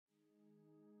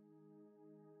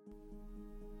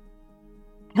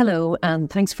Hello, and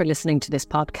thanks for listening to this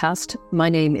podcast. My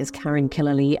name is Karen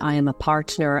Killaley. I am a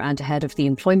partner and head of the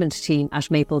employment team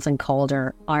at Maples &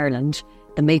 Calder, Ireland,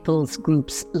 the Maples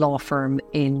Group's law firm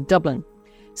in Dublin.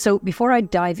 So before I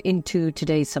dive into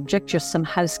today's subject, just some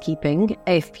housekeeping.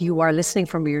 If you are listening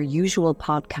from your usual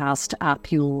podcast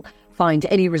app, you'll find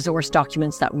any resource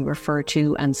documents that we refer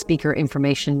to and speaker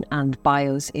information and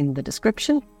bios in the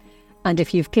description. And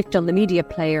if you've clicked on the media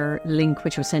player link,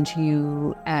 which was sent to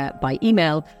you by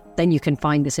email, then you can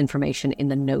find this information in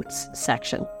the notes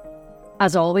section.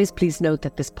 As always, please note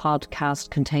that this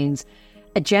podcast contains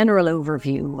a general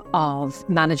overview of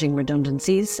managing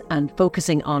redundancies and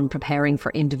focusing on preparing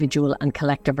for individual and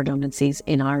collective redundancies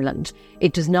in Ireland.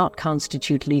 It does not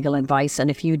constitute legal advice, and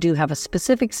if you do have a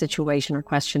specific situation or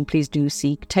question, please do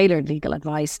seek tailored legal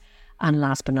advice. And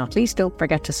last but not least, don't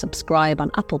forget to subscribe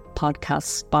on Apple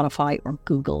Podcasts, Spotify or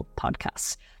Google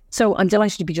Podcasts. So I'm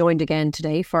delighted to be joined again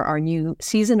today for our new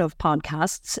season of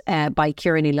podcasts by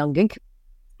Kieran Lungig,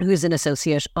 who is an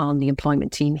associate on the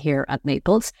employment team here at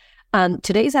Maples. And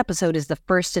today's episode is the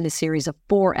first in a series of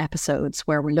 4 episodes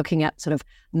where we're looking at sort of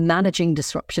managing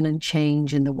disruption and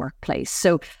change in the workplace.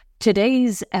 So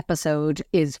today's episode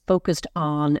is focused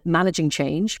on managing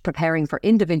change, preparing for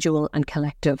individual and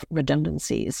collective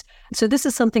redundancies. So this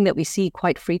is something that we see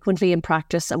quite frequently in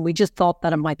practice, and we just thought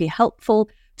that it might be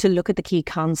helpful to look at the key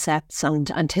concepts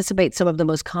and anticipate some of the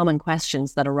most common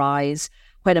questions that arise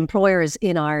when employers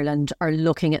in Ireland are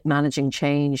looking at managing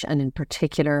change and in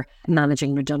particular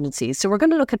managing redundancies. So we're going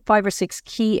to look at 5 or 6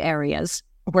 key areas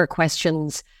where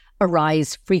questions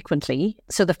arise frequently.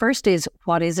 So the first is,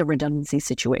 what is a redundancy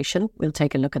situation? We'll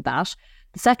take a look at that.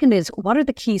 The second is, what are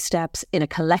the key steps in a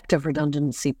collective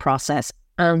redundancy process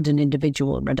and an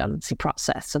individual redundancy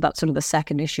process? So that's sort of the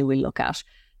second issue we look at.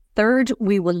 Third,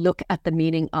 we will look at the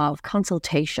meaning of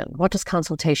consultation. What does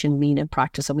consultation mean in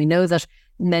practice? And we know that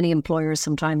many employers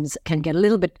sometimes can get a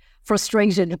little bit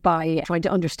frustrated by trying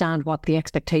to understand what the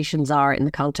expectations are in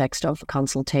the context of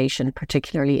consultation,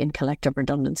 particularly in collective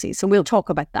redundancy. So we'll talk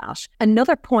about that.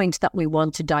 Another point that we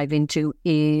want to dive into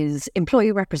is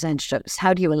employee representatives.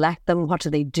 How do you elect them? What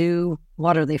do they do?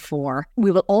 What are they for?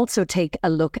 We will also take a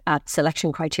look at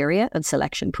selection criteria and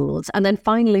selection pools. And then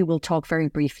finally, we'll talk very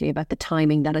briefly about the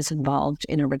timing that is involved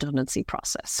in a redundancy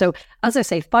process. So as I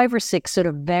say, 5 or 6 sort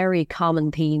of very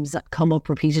common themes that come up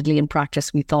repeatedly in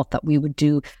practice we thought that we would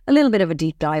do a little bit of a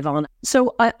deep dive on.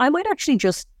 So I might actually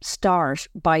just start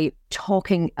by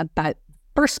talking about the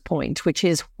first point, which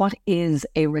is, what is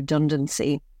a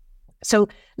redundancy? So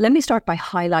let me start by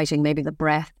highlighting maybe the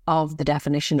breadth of the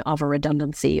definition of a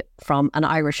redundancy from an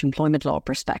Irish employment law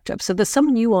perspective. So there's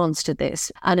some nuance to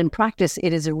this, and in practice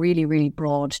it is a really, really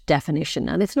broad definition,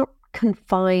 and it's not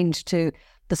confined to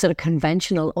the sort of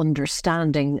conventional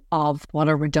understanding of what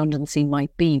a redundancy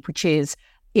might be, which is,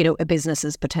 you know, a business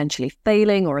is potentially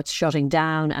failing or it's shutting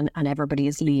down and everybody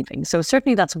is leaving. So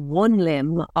certainly that's one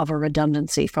limb of a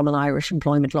redundancy from an Irish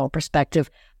employment law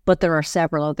perspective, but there are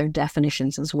several other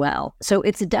definitions as well. So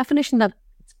it's a definition that's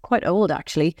quite old,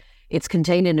 actually. It's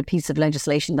contained in a piece of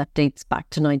legislation that dates back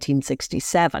to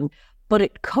 1967, but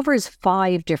it covers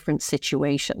 5 different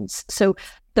situations. So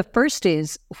the first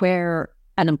is where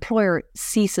an employer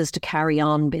ceases to carry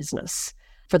on business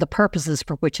for the purposes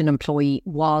for which an employee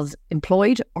was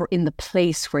employed or in the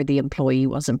place where the employee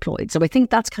was employed. So I think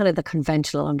that's kind of the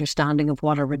conventional understanding of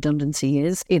what a redundancy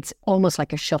is. It's almost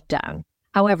like a shutdown.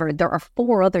 However, there are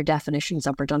 4 other definitions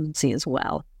of redundancy as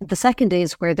well. The second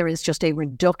is where there is just a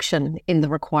reduction in the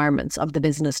requirements of the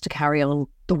business to carry on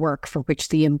the work for which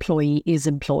the employee is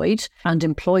employed and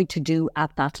employed to do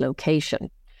at that location.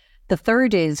 The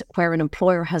third is where an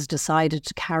employer has decided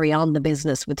to carry on the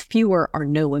business with fewer or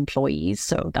no employees.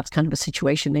 So that's kind of a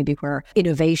situation maybe where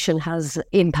innovation has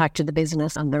impacted the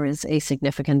business and there is a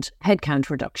significant headcount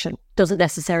reduction. Doesn't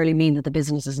necessarily mean that the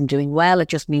business isn't doing well. It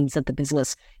just means that the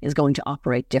business is going to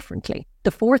operate differently.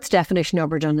 The fourth definition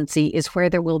of redundancy is where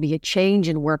there will be a change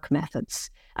in work methods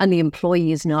and the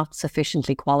employee is not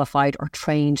sufficiently qualified or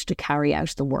trained to carry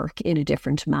out the work in a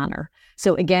different manner.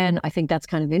 So again, I think that's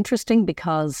kind of interesting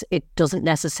because it doesn't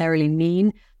necessarily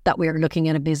mean that we are looking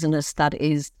at a business that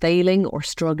is failing or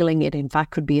struggling. It in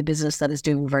fact could be a business that is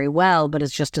doing very well, but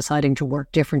is just deciding to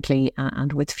work differently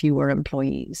and with fewer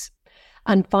employees.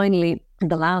 And finally,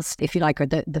 the last, if you like, or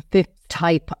the fifth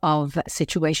type of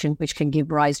situation which can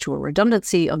give rise to a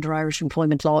redundancy under Irish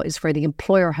employment law is where the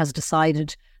employer has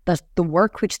decided that the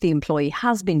work which the employee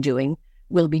has been doing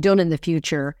will be done in the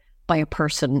future by a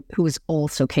person who is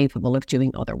also capable of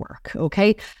doing other work.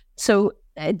 Okay, so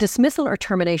dismissal or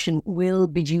termination will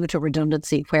be due to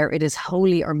redundancy where it is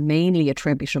wholly or mainly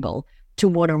attributable to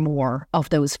one or more of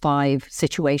those 5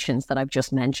 situations that I've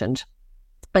just mentioned.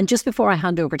 And just before I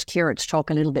hand over to Ciara to talk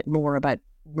a little bit more about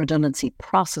redundancy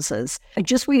processes, I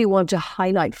just really want to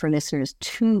highlight for listeners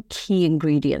 2 key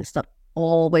ingredients that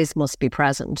always must be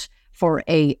present for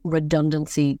a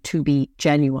redundancy to be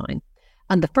genuine.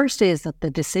 And the first is that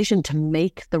the decision to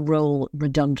make the role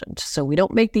redundant. So we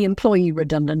don't make the employee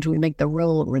redundant, we make the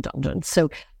role redundant. So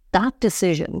that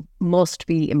decision must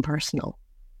be impersonal.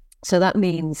 So that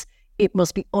means it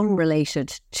must be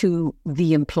unrelated to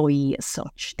the employee as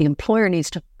such. The employer needs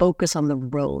to focus on the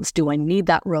roles. Do I need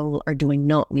that role or do I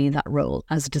not need that role?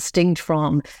 As distinct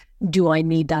from, do I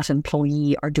need that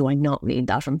employee or do I not need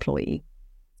that employee?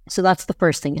 So that's the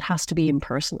first thing. It has to be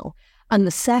impersonal. And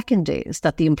the second is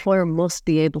that the employer must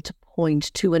be able to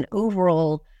point to an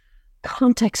overall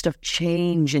context of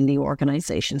change in the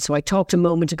organization. So I talked a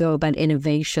moment ago about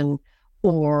innovation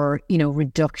or,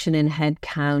 reduction in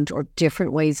headcount or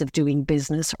different ways of doing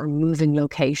business or moving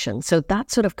location. So that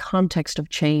sort of context of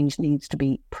change needs to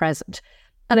be present.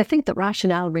 And I think the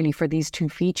rationale really for these 2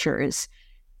 features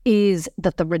is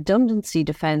that the redundancy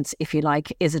defence, if you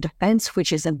like, is a defence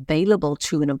which is available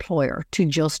to an employer to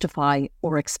justify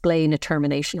or explain a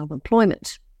termination of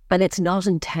employment. But it's not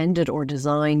intended or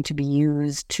designed to be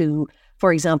used to,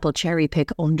 for example, cherry pick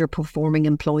underperforming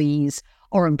employees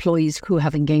or employees who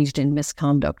have engaged in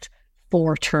misconduct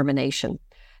for termination.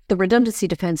 The redundancy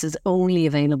defence is only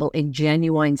available in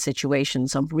genuine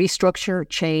situations of restructure,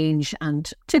 change,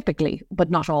 and typically, but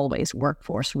not always,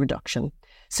 workforce reduction.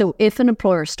 So if an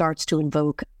employer starts to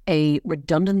invoke a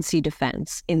redundancy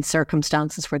defence in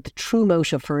circumstances where the true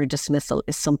motive for a dismissal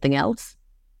is something else,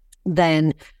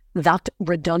 then that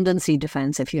redundancy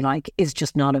defence, if you like, is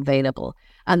just not available.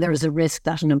 And there is a risk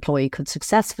that an employee could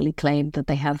successfully claim that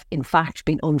they have in fact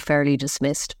been unfairly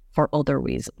dismissed for other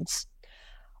reasons.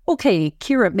 Okay,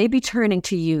 Ciara, maybe turning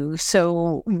to you.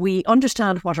 So we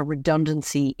understand what a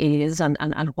redundancy is and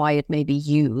why it may be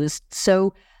used.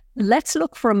 So let's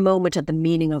look for a moment at the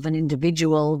meaning of an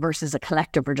individual versus a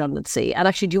collective redundancy. And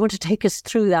actually, do you want to take us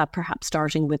through that, perhaps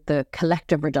starting with the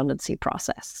collective redundancy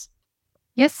process?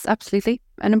 Yes, absolutely.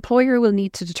 An employer will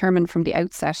need to determine from the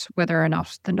outset whether or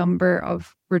not the number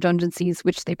of redundancies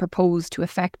which they propose to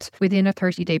effect within a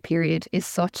 30-day period is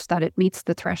such that it meets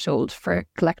the threshold for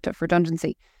collective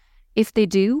redundancy. If they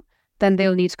do, then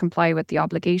they'll need to comply with the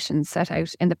obligations set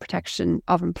out in the Protection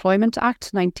of Employment Act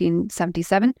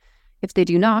 1977. If they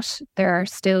do not, there are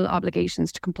still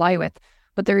obligations to comply with,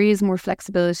 but there is more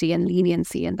flexibility and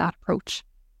leniency in that approach.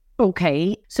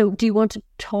 Okay, so do you want to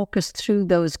talk us through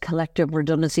those collective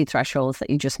redundancy thresholds that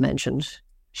you just mentioned?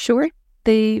 Sure.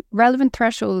 The relevant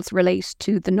thresholds relate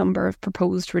to the number of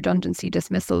proposed redundancy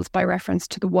dismissals by reference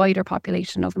to the wider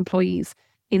population of employees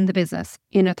in the business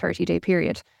in a 30-day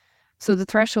period. So the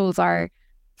thresholds are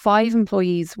 5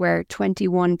 employees where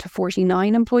 21 to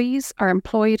 49 employees are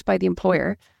employed by the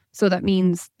employer. So that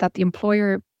means that the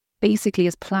employer basically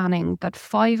is planning that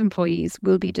 5 employees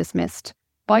will be dismissed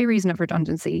by reason of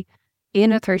redundancy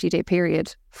in a 30-day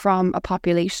period from a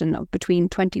population of between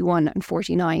 21 and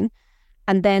 49.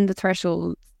 And then the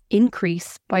threshold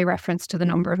increase by reference to the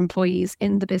number of employees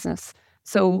in the business.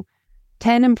 So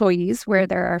 10 employees where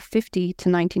there are 50 to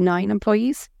 99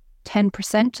 employees,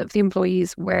 10% of the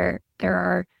employees where there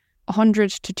are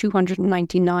 100 to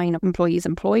 299 employees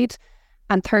employed,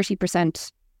 and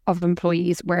 30% of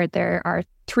employees where there are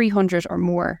 300 or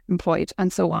more employed,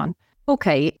 and so on.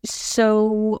 Okay,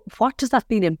 so what does that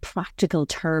mean in practical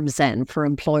terms then for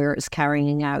employers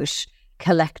carrying out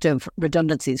collective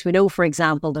redundancies? We know, for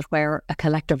example, that where a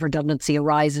collective redundancy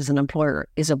arises, an employer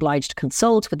is obliged to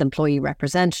consult with employee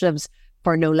representatives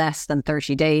for no less than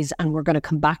 30 days. And we're going to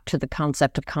come back to the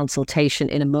concept of consultation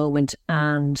in a moment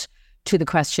and to the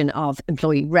question of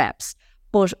employee reps.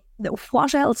 But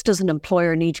what else does an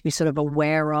employer need to be sort of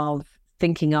aware of,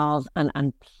 thinking of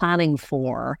and planning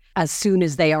for as soon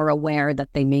as they are aware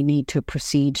that they may need to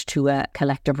proceed to a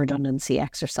collective redundancy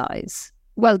exercise?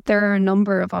 Well, there are a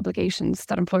number of obligations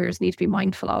that employers need to be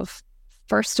mindful of.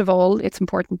 First of all, it's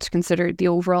important to consider the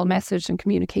overall message and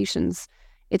communications.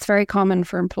 It's very common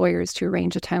for employers to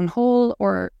arrange a town hall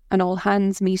or an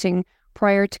all-hands meeting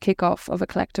prior to kick-off of a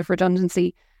collective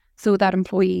redundancy so that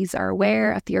employees are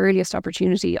aware at the earliest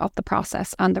opportunity of the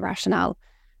process and the rationale.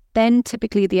 Then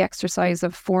typically the exercise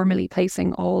of formally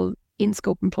placing all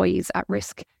in-scope employees at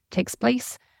risk takes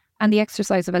place, and the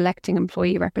exercise of electing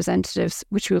employee representatives,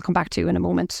 which we'll come back to in a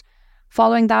moment.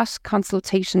 Following that,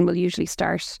 consultation will usually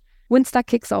start. Once that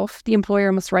kicks off, the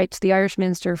employer must write to the Irish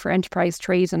Minister for Enterprise,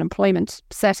 Trade and Employment,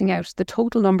 setting out the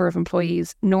total number of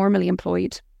employees normally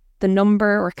employed the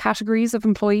number or categories of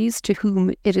employees to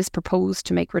whom it is proposed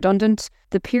to make redundant,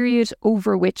 the period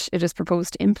over which it is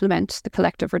proposed to implement the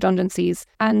collective redundancies,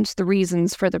 and the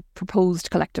reasons for the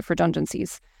proposed collective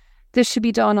redundancies. This should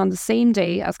be done on the same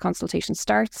day as consultation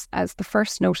starts, as the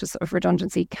first notice of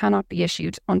redundancy cannot be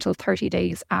issued until 30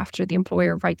 days after the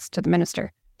employer writes to the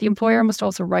minister. The employer must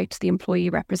also write to the employee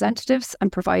representatives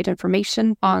and provide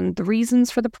information on the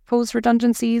reasons for the proposed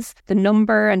redundancies, the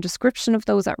number and description of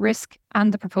those at risk,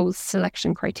 and the proposed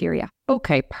selection criteria.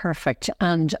 Okay, perfect.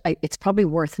 And it's probably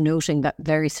worth noting that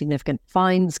very significant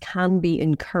fines can be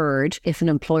incurred if an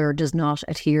employer does not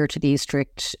adhere to these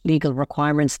strict legal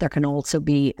requirements. There can also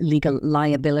be legal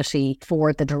liability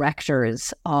for the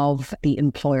directors of the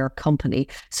employer company.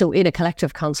 So in a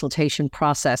collective consultation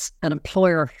process, an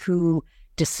employer who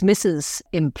dismisses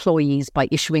employees by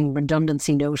issuing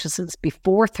redundancy notices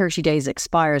before 30 days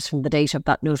expires from the date of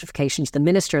that notification to the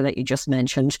minister that you just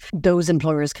mentioned, those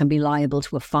employers can be liable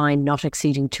to a fine not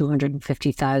exceeding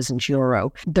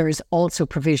 €250,000. There's also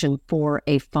provision for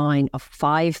a fine of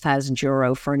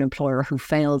 €5,000 for an employer who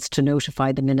fails to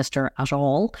notify the minister at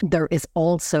all. There is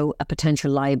also a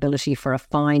potential liability for a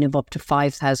fine of up to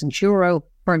 €5,000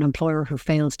 for an employer who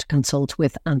fails to consult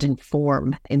with and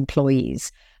inform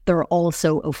employees. There are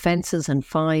also offences and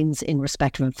fines in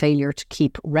respect of a failure to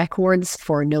keep records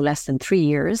for no less than 3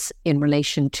 years in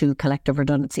relation to collective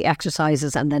redundancy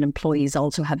exercises. And then employees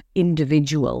also have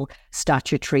individual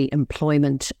statutory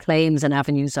employment claims and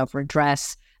avenues of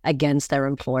redress against their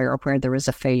employer where there is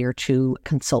a failure to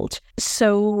consult.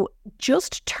 So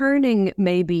just turning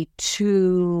maybe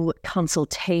to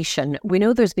consultation, we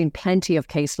know there's been plenty of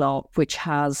case law which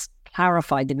has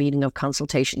clarified the meaning of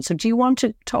consultation. So do you want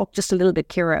to talk just a little bit,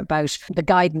 Ciara, about the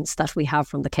guidance that we have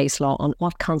from the case law on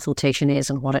what consultation is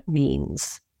and what it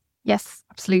means? Yes,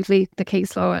 absolutely. The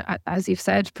case law, as you've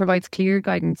said, provides clear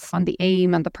guidance on the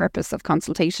aim and the purpose of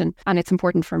consultation, and it's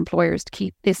important for employers to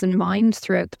keep this in mind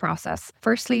throughout the process.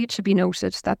 Firstly, it should be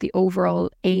noted that the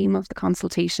overall aim of the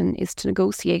consultation is to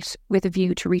negotiate with a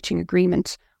view to reaching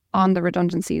agreement on the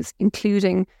redundancies,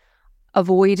 including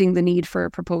avoiding the need for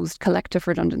proposed collective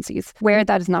redundancies. Where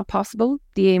that is not possible,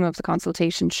 the aim of the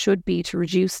consultation should be to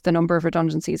reduce the number of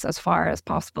redundancies as far as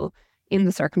possible in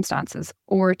the circumstances,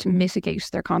 or to mitigate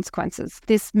their consequences.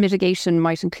 This mitigation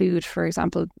might include, for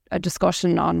example, a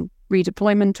discussion on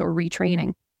redeployment or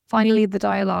retraining. Finally, the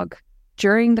dialogue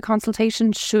during the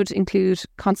consultation should include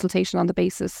consultation on the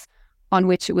basis on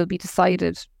which it will be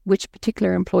decided which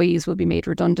particular employees will be made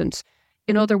redundant.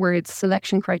 In other words,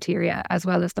 selection criteria, as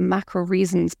well as the macro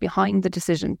reasons behind the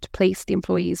decision to place the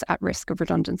employees at risk of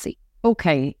redundancy.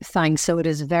 Okay, thanks. So it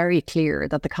is very clear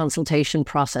that the consultation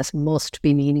process must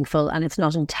be meaningful, and it's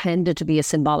not intended to be a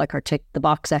symbolic or tick the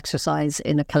box exercise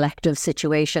in a collective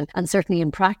situation. And certainly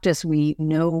in practice, we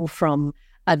know from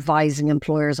advising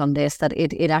employers on this that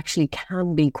it actually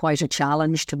can be quite a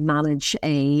challenge to manage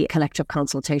a collective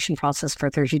consultation process for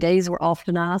 30 days. We're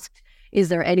often asked, is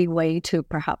there any way to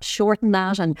perhaps shorten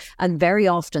that? And very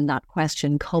often that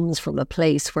question comes from a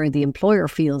place where the employer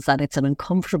feels that it's an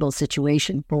uncomfortable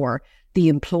situation for the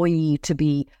employee to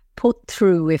be put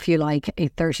through, if you like, a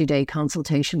 30-day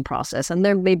consultation process. And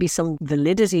there may be some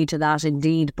validity to that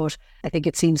indeed, but I think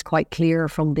it seems quite clear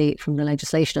from the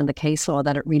legislation and the case law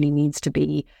that it really needs to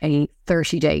be a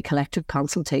 30-day collective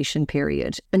consultation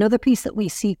period. Another piece that we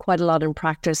see quite a lot in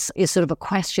practice is sort of a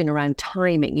question around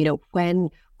timing. You know,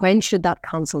 when should that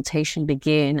consultation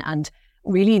begin? And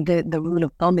really the rule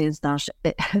of thumb is that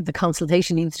the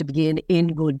consultation needs to begin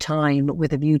in good time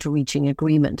with a view to reaching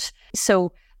agreement.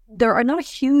 So there are not a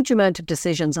huge amount of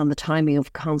decisions on the timing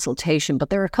of consultation, but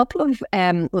there are a couple of,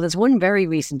 there's one very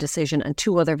recent decision and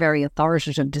two other very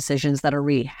authoritative decisions that are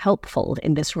really helpful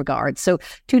in this regard. So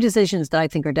two decisions that I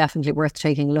think are definitely worth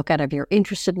taking a look at if you're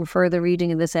interested in further reading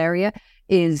in this area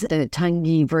is the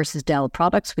Tanguy versus Dell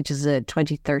Products, which is a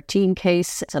 2013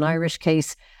 case. It's an Irish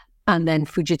case. And then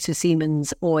Fujitsu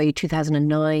Siemens Oy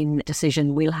 2009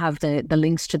 decision. We'll have the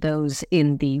links to those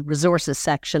in the resources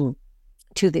section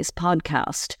to this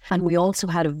podcast. And we also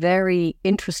had a very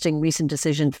interesting recent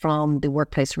decision from the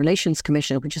Workplace Relations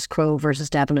Commission, which is Crowe versus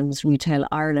Debenhams Retail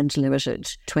Ireland Limited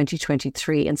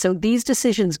 2023. And so these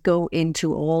decisions go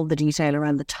into all the detail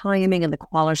around the timing and the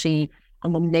quality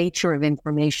and the nature of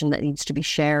information that needs to be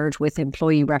shared with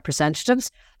employee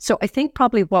representatives. So I think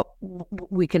probably what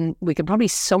we can probably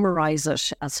summarize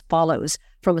it as follows.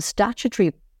 From a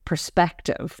statutory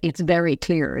perspective, it's very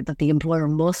clear that the employer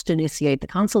must initiate the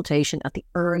consultation at the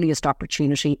earliest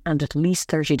opportunity and at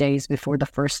least 30 days before the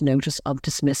first notice of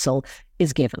dismissal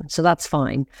is given. So that's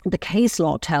fine. The case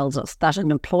law tells us that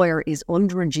an employer is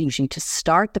under a duty to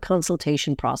start the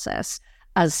consultation process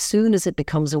as soon as it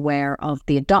becomes aware of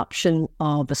the adoption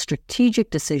of a strategic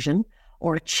decision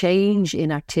or a change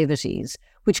in activities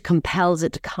which compels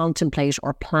it to contemplate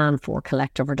or plan for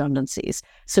collective redundancies.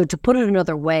 So to put it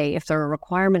another way, if there are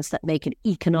requirements that make it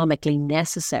economically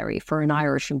necessary for an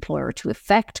Irish employer to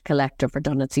effect collective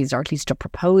redundancies, or at least to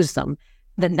propose them,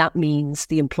 then that means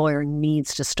the employer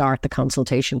needs to start the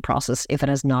consultation process if it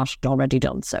has not already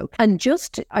done so. And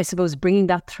just, I suppose, pulling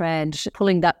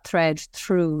that thread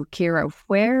through, Ciara,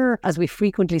 where, as we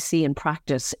frequently see in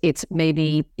practice, it's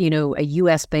maybe, a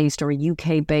US-based or a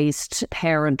UK-based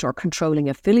parent or controlling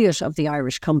affiliate of the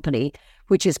Irish company,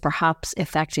 which is perhaps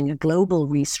effecting a global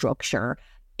restructure,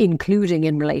 including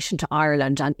in relation to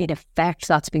Ireland. And in effect,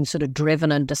 that's being sort of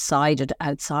driven and decided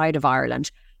outside of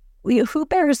Ireland. Who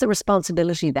bears the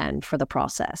responsibility then for the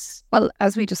process? Well,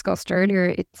 as we discussed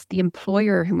earlier, it's the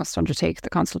employer who must undertake the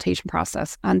consultation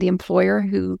process and the employer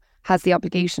who has the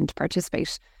obligation to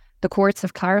participate. The courts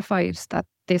have clarified that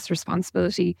this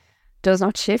responsibility does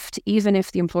not shift even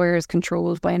if the employer is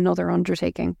controlled by another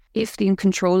undertaking. If the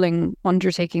controlling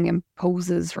undertaking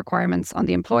imposes requirements on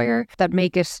the employer that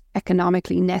make it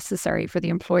economically necessary for the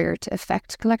employer to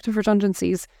effect collective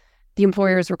redundancies, the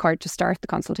employer is required to start the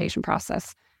consultation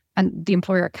process. And the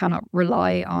employer cannot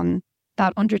rely on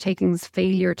that undertaking's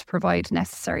failure to provide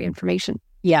necessary information.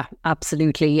 Yeah,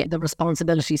 absolutely. The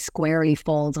responsibility squarely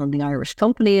falls on the Irish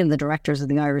company and the directors of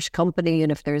the Irish company.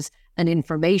 And if there's an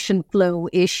information flow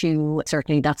issue,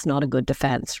 certainly that's not a good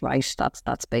defence, right?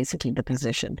 That's basically the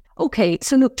position. Okay,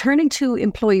 so look, turning to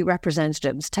employee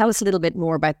representatives, tell us a little bit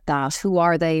more about that. Who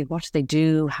are they? What do they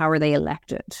do? How are they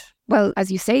elected? Well,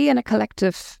 as you say, in a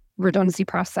collective redundancy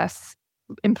process,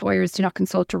 employers do not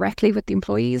consult directly with the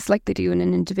employees like they do in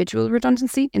an individual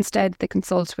redundancy. Instead, they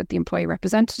consult with the employee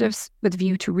representatives with a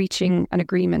view to reaching an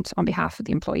agreement on behalf of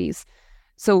the employees.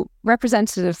 So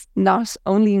representatives not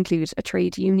only include a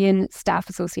trade union, staff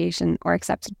association or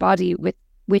accepted body with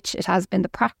which it has been the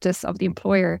practice of the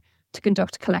employer to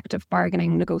conduct collective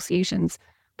bargaining negotiations,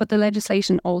 but the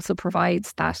legislation also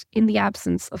provides that in the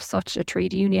absence of such a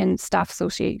trade union, staff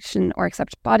association or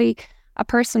accepted body, a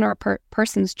person or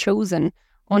persons chosen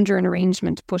under an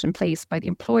arrangement put in place by the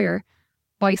employer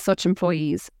by such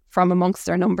employees from amongst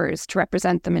their numbers to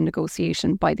represent them in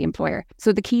negotiation by the employer.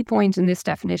 So the key point in this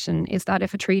definition is that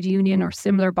if a trade union or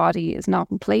similar body is not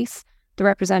in place, the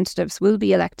representatives will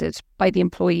be elected by the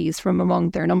employees from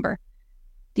among their number.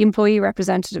 The employee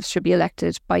representatives should be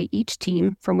elected by each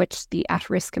team from which the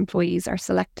at-risk employees are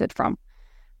selected from.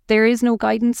 There is no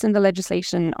guidance in the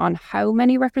legislation on how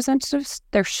many representatives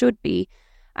there should be,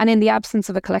 and in the absence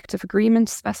of a collective agreement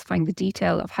specifying the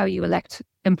detail of how you elect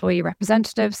employee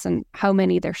representatives and how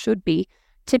many there should be,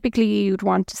 typically you'd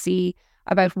want to see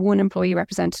about one employee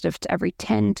representative to every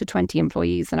 10 to 20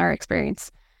 employees in our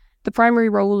experience. The primary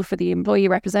role for the employee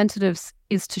representatives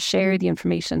is to share the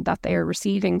information that they are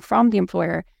receiving from the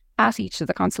employer at each of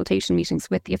the consultation meetings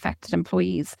with the affected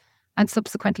employees, and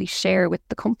subsequently share with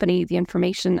the company the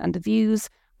information and the views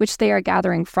which they are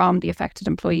gathering from the affected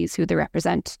employees who they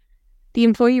represent. The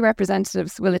employee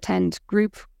representatives will attend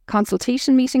group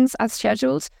consultation meetings as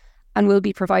scheduled and will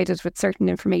be provided with certain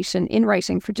information in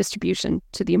writing for distribution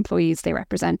to the employees they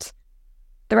represent.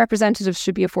 The representatives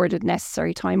should be afforded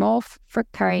necessary time off for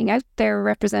carrying out their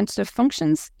representative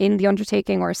functions in the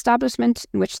undertaking or establishment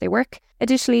in which they work.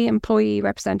 Additionally, employee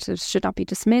representatives should not be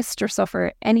dismissed or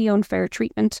suffer any unfair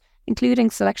treatment, including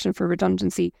selection for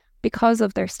redundancy, because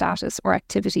of their status or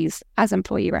activities as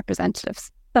employee representatives.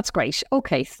 That's great.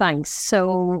 Okay, thanks.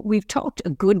 So we've talked a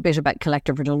good bit about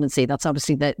collective redundancy. That's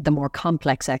obviously the more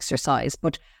complex exercise,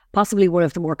 but possibly one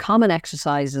of the more common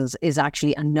exercises is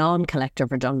actually a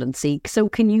non-collective redundancy. So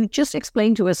can you just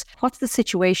explain to us what's the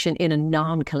situation in a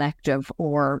non-collective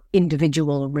or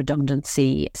individual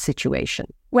redundancy situation?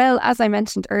 Well, as I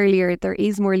mentioned earlier, there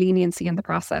is more leniency in the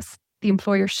process. The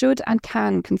employer should and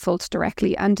can consult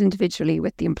directly and individually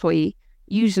with the employee.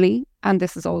 Usually, and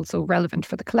this is also relevant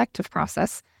for the collective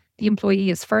process, the employee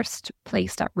is first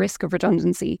placed at risk of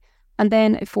redundancy, and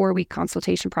then a 4-week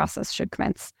consultation process should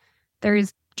commence. There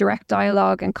is direct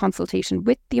dialogue and consultation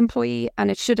with the employee, and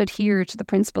it should adhere to the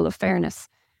principle of fairness.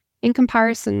 In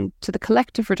comparison to the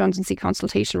collective redundancy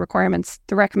consultation requirements,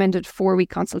 the recommended 4-week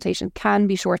consultation can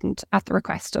be shortened at the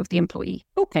request of the employee.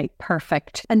 Okay,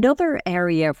 perfect. Another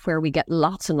area where we get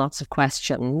lots and lots of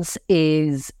questions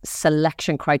is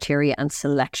selection criteria and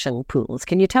selection pools.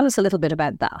 Can you tell us a little bit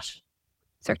about that?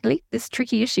 Certainly. This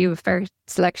tricky issue of fair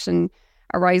selection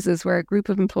arises where a group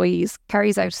of employees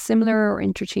carries out similar or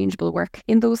interchangeable work.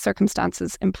 In those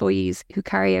circumstances, employees who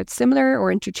carry out similar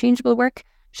or interchangeable work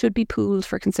should be pooled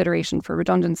for consideration for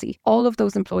redundancy. All of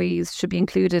those employees should be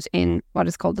included in what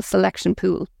is called the selection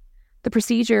pool. The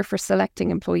procedure for selecting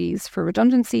employees for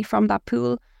redundancy from that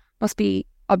pool must be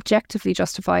objectively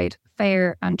justified,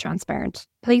 fair and transparent.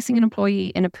 Placing an employee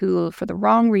in a pool for the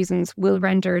wrong reasons will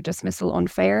render dismissal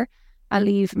unfair and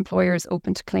leave employers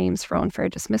open to claims for unfair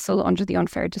dismissal under the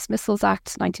Unfair Dismissals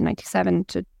Act 1997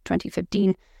 to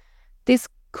 2015. This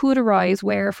could arise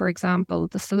where, for example,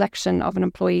 the selection of an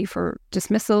employee for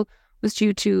dismissal was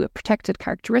due to a protected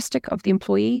characteristic of the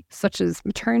employee, such as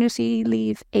maternity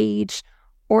leave, age,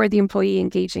 or the employee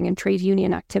engaging in trade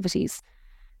union activities,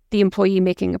 the employee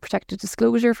making a protected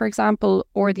disclosure, for example,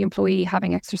 or the employee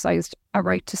having exercised a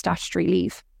right to statutory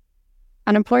leave.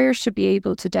 An employer should be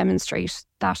able to demonstrate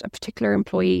that a particular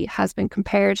employee has been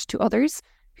compared to others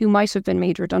who might have been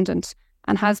made redundant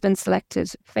and has been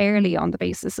selected fairly on the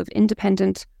basis of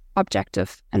independent,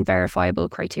 objective and verifiable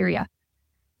criteria.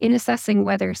 In assessing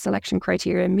whether selection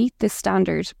criteria meet this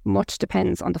standard, much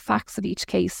depends on the facts of each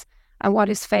case, and what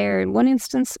is fair in one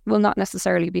instance will not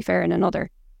necessarily be fair in another.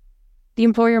 The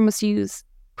employer must use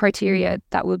criteria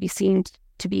that will be seen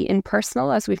to be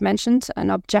impersonal, as we've mentioned,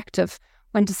 and objective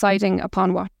when deciding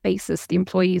upon what basis the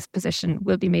employee's position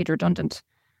will be made redundant.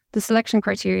 The selection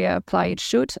criteria applied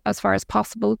should, as far as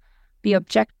possible, be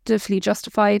objectively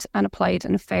justified and applied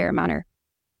in a fair manner.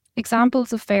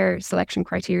 Examples of fair selection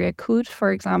criteria could,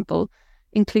 for example,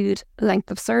 include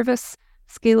length of service,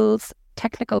 skills,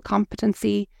 technical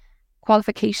competency,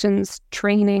 qualifications,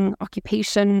 training,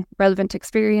 occupation, relevant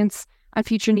experience, and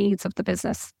future needs of the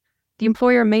business. The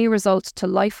employer may resort to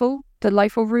LIFO, the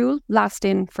LIFO rule, last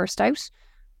in, first out,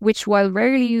 which, while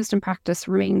rarely used in practice,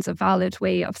 remains a valid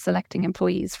way of selecting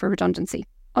employees for redundancy.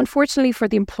 Unfortunately for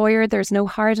the employer, there's no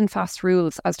hard and fast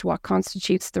rules as to what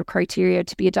constitutes the criteria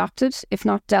to be adopted. If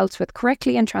not dealt with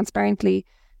correctly and transparently,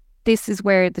 this is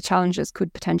where the challenges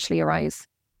could potentially arise.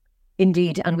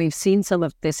 Indeed, and we've seen some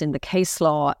of this in the case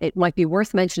law. It might be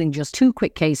worth mentioning just two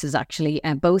quick cases, actually,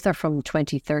 and both are from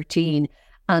 2013.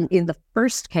 And in the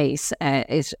first case,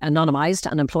 is anonymised,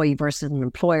 an employee versus an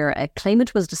employer. A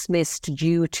claimant was dismissed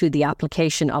due to the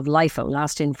application of LIFO,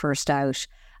 last in, first out,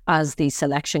 as the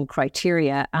selection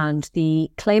criteria. And the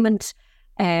claimant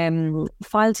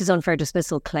filed his unfair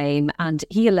dismissal claim, and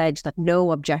he alleged that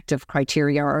no objective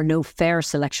criteria or no fair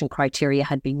selection criteria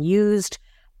had been used.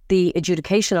 The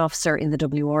adjudication officer in the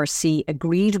WRC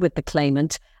agreed with the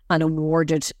claimant and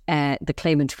awarded the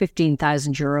claimant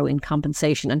 €15,000 in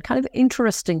compensation. And kind of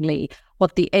interestingly,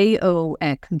 what the AO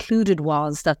concluded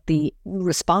was that the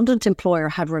respondent employer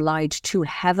had relied too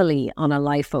heavily on a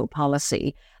LIFO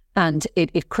policy. And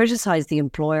it criticised the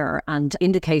employer and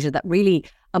indicated that really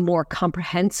a more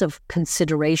comprehensive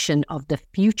consideration of the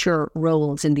future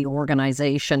roles in the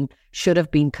organisation should have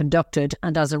been conducted.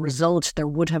 And as a result, there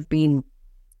would have been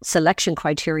selection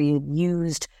criteria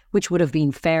used, which would have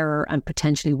been fairer and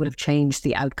potentially would have changed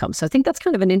the outcome. So I think that's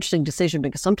kind of an interesting decision,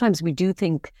 because sometimes we do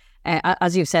think,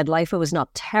 as you said, LIFO is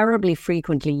not terribly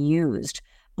frequently used,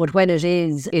 but when it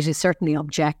is certainly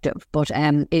objective. But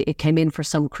it came in for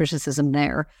some criticism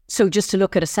there. So just to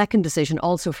look at a second decision,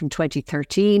 also from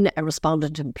 2013, a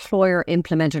respondent employer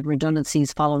implemented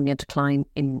redundancies following a decline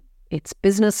in its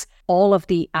business. All of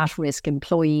the at-risk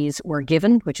employees were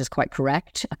given, which is quite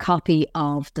correct, a copy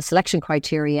of the selection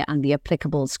criteria and the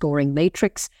applicable scoring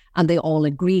matrix, and they all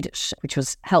agreed it, which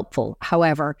was helpful.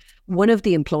 However, one of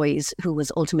the employees who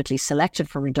was ultimately selected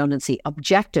for redundancy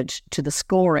objected to the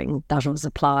scoring that was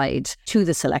applied to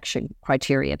the selection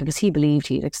criteria, because he believed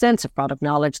he had extensive product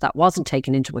knowledge that wasn't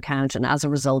taken into account, and as a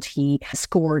result he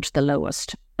scored the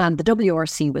lowest. And the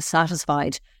WRC was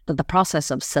satisfied that the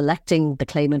process of selecting the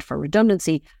claimant for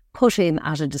redundancy put him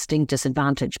at a distinct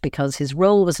disadvantage, because his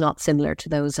role was not similar to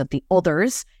those of the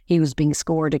others he was being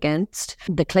scored against.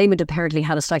 The claimant apparently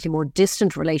had a slightly more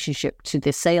distant relationship to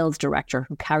the sales director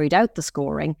who carried out the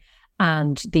scoring,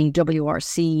 and the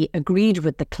WRC agreed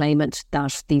with the claimant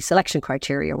that the selection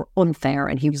criteria were unfair,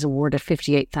 and he was awarded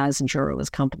 €58,000 as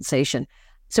compensation.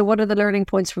 So what are the learning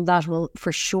points from that? Well,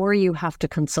 for sure, you have to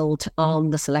consult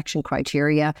on the selection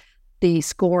criteria. The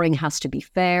scoring has to be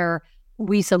fair.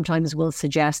 We sometimes will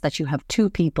suggest that you have two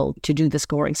people to do the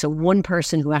scoring. So one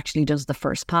person who actually does the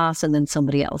first pass, and then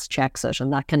somebody else checks it.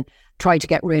 And that can try to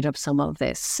get rid of some of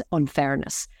this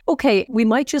unfairness. Okay, we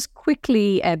might just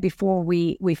quickly, before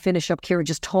we finish up, Ciara,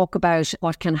 just talk about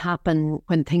what can happen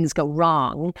when things go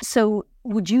wrong. So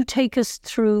would you take us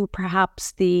through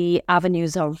perhaps the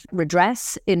avenues of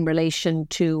redress in relation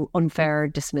to unfair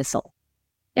dismissal?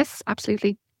 Yes,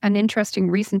 absolutely. An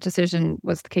interesting recent decision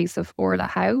was the case of Orla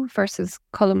Howe versus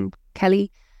Cullum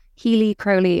Kelly, Healy,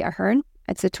 Crowley, Ahern.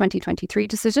 It's a 2023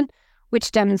 decision,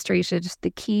 which demonstrated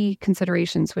the key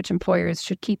considerations which employers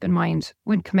should keep in mind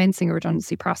when commencing a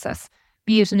redundancy process,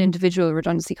 be it an individual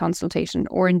redundancy consultation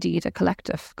or indeed a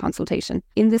collective consultation.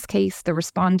 In this case, the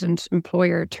respondent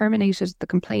employer terminated the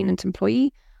complainant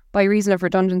employee by reason of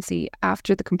redundancy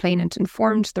after the complainant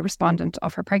informed the respondent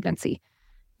of her pregnancy.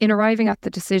 In arriving at the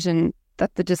decision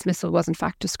that the dismissal was in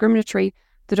fact discriminatory,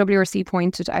 the WRC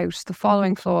pointed out the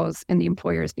following flaws in the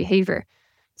employer's behaviour.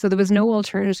 So there was no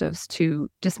alternatives to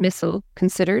dismissal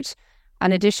considered.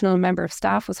 An additional member of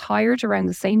staff was hired around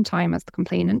the same time as the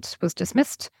complainant was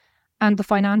dismissed, and the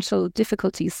financial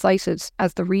difficulties cited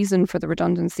as the reason for the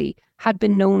redundancy had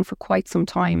been known for quite some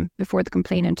time before the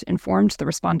complainant informed the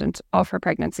respondent of her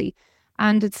pregnancy,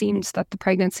 and it seemed that the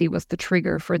pregnancy was the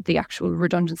trigger for the actual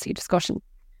redundancy discussion.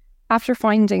 After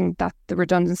finding that the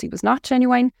redundancy was not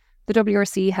genuine, the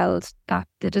WRC held that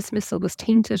the dismissal was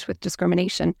tainted with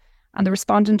discrimination, and the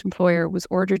respondent employer was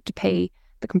ordered to pay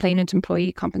the complainant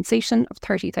employee compensation of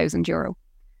 €30,000.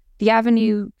 The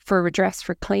avenue for redress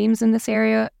for claims in this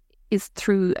area is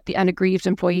through an aggrieved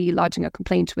employee lodging a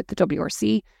complaint with the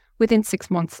WRC within 6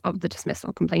 months of the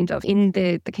dismissal complained of. In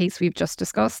the case we've just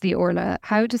discussed, the Orla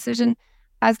Howe decision,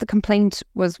 as the complaint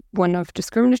was one of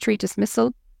discriminatory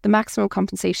dismissal, the maximum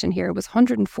compensation here was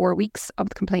 104 weeks of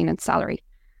the complainant's salary.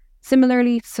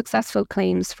 Similarly, successful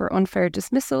claims for unfair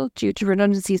dismissal due to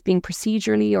redundancies being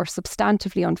procedurally or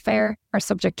substantively unfair are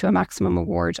subject to a maximum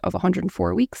award of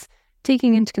 104 weeks,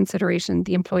 taking into consideration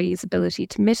the employee's ability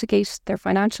to mitigate their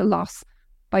financial loss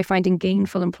by finding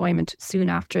gainful employment soon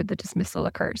after the dismissal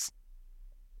occurs.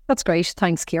 That's great.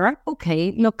 Thanks, Ciara.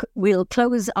 Okay, look, we'll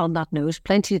close on that note.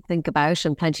 Plenty to think about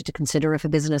and plenty to consider if a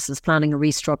business is planning a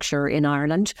restructure in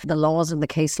Ireland. The laws and the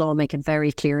case law make it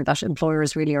very clear that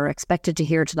employers really are expected to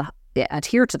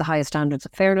adhere to the highest standards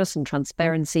of fairness and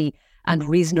transparency and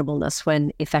reasonableness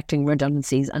when effecting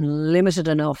redundancies, and limited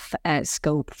enough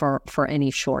scope for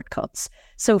any shortcuts.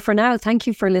 So for now, thank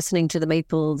you for listening to the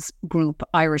Maples Group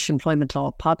Irish Employment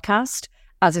Law podcast.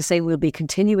 As I say, we'll be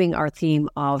continuing our theme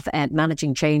of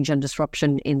managing change and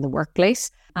disruption in the workplace.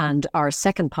 And our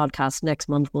second podcast next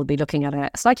month will be looking at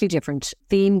a slightly different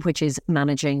theme, which is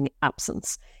managing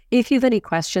absence. If you have any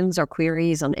questions or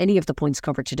queries on any of the points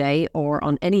covered today or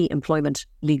on any employment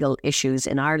legal issues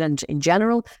in Ireland in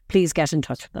general, please get in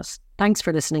touch with us. Thanks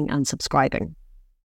for listening and subscribing.